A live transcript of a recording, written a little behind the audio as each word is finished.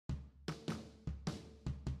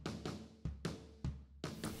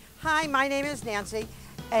Hi, my name is Nancy,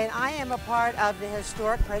 and I am a part of the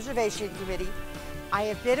Historic Preservation Committee. I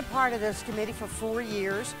have been a part of this committee for 4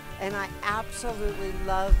 years, and I absolutely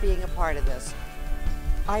love being a part of this.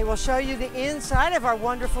 I will show you the inside of our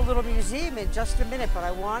wonderful little museum in just a minute, but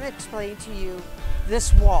I want to explain to you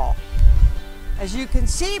this wall. As you can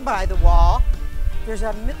see by the wall, there's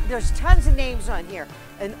tons of names on here,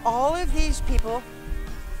 and all of these people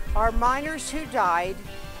are miners who died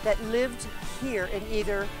that lived here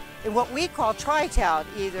in what we call Tri-Town,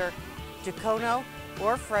 either Dacono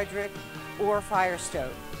or Frederick or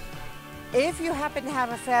Firestone. If you happen to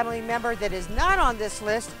have a family member that is not on this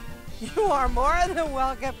list, you are more than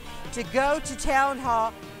welcome to go to Town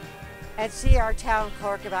Hall and see our town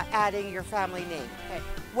clerk about adding your family name. Okay.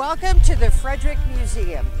 Welcome to the Frederick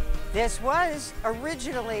Museum. This was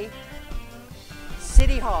originally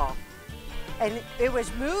City Hall, and it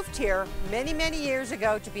was moved here many, many years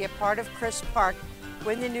ago to be a part of Chris Park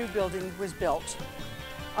when the new building was built.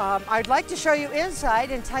 I'd like to show you inside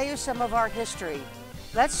and tell you some of our history.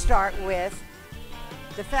 Let's start with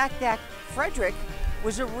the fact that Frederick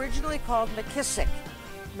was originally called McKissick.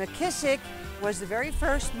 McKissick was the very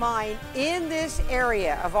first mine in this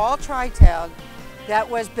area of all Tri-Town that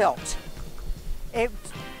was built. It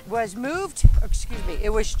was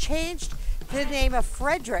changed to the name of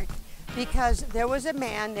Frederick because there was a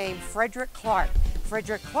man named Frederick Clark.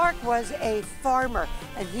 Frederick Clark was a farmer,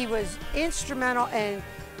 and he was instrumental in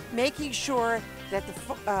making sure that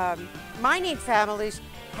the mining families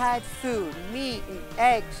had food, meat and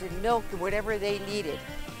eggs and milk and whatever they needed.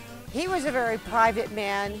 He was a very private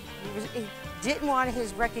man. He didn't want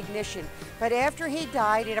his recognition, but after he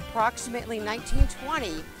died in approximately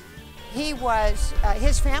 1920,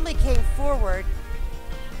 his family came forward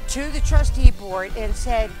to the trustee board and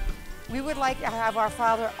said, we would like to have our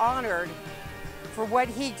father honored for what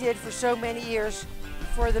he did for so many years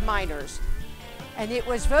for the miners. And it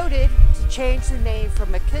was voted to change the name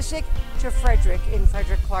from McKissick to Frederick in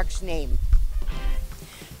Frederick Clark's name.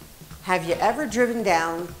 Have you ever driven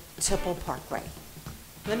down Tipple Parkway?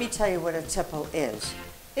 Let me tell you what a tipple is.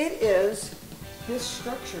 It is this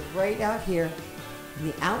structure right out here on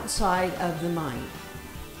the outside of the mine.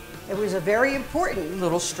 It was a very important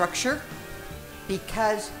little structure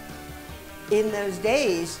because in those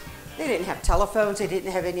days, they didn't have telephones, they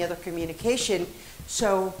didn't have any other communication.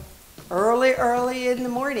 So early in the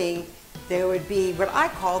morning, there would be what I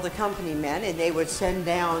call the company men, and they would send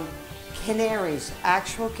down canaries,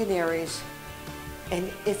 actual canaries.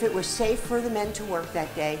 And if it was safe for the men to work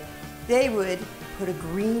that day, they would put a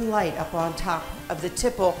green light up on top of the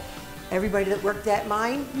tipple. Everybody that worked that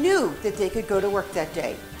mine knew that they could go to work that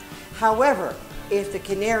day. However, if the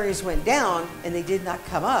canaries went down and they did not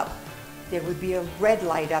come up, there would be a red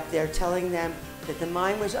light up there telling them that the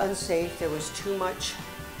mine was unsafe, there was too much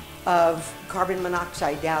of carbon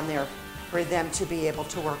monoxide down there for them to be able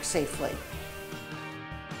to work safely.